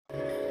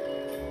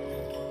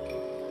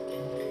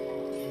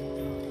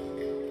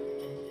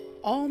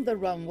On the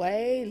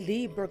runway,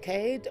 Li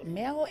brocade,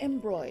 Miao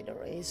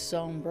embroidery,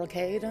 sewn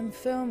brocade and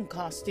film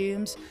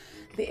costumes,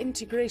 the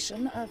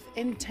integration of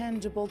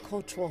intangible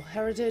cultural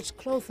heritage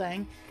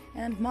clothing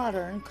and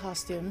modern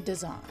costume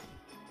design.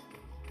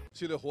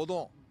 From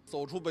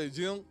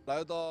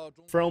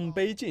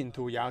Beijing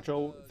to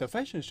Yangzhou, the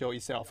fashion show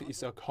itself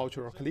is a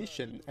cultural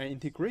collision and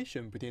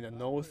integration between the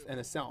North and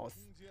the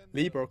South.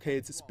 Li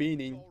brocades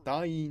spinning,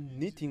 dyeing,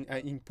 knitting,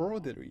 and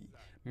embroidery,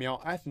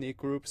 Miao ethnic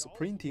groups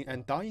printing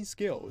and dyeing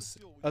skills,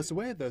 as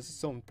well as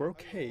sewn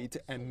brocade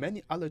and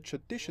many other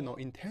traditional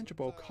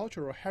intangible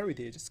cultural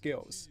heritage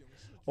skills.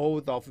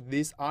 All of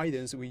these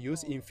items we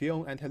use in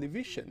film and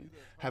television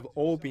have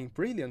all been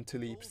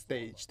brilliantly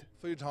staged.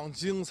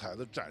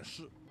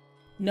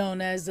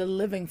 Known as a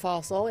living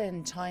fossil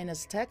in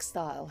China's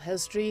textile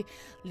history,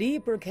 Li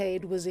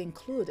brocade was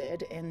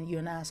included in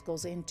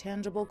UNESCO's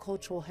Intangible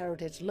Cultural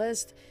Heritage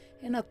List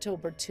in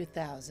October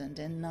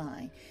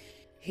 2009.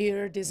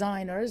 Here,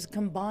 designers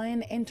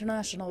combine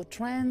international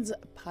trends,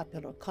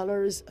 popular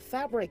colors,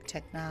 fabric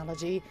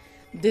technology,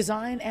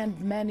 design and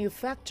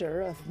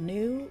manufacture of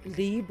new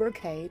Li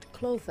brocade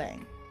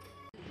clothing.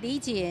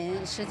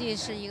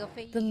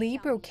 The Li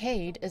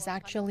brocade is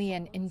actually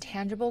an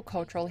intangible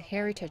cultural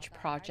heritage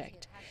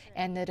project,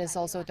 and it is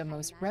also the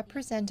most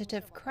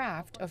representative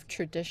craft of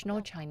traditional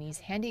Chinese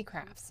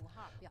handicrafts.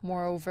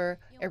 Moreover,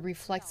 it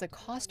reflects the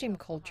costume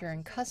culture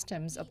and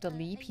customs of the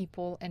Li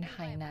people in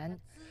Hainan.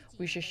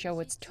 We should show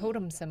its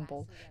totem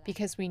symbol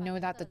because we know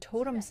that the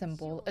totem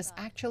symbol is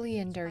actually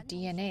in their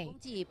DNA.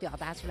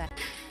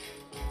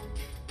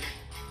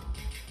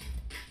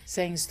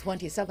 Since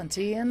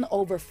 2017,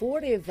 over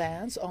 40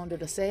 events under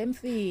the same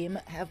theme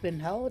have been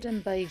held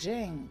in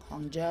Beijing,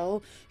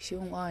 Hangzhou,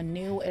 Xiong'an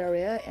New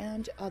Area,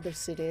 and other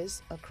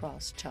cities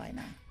across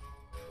China.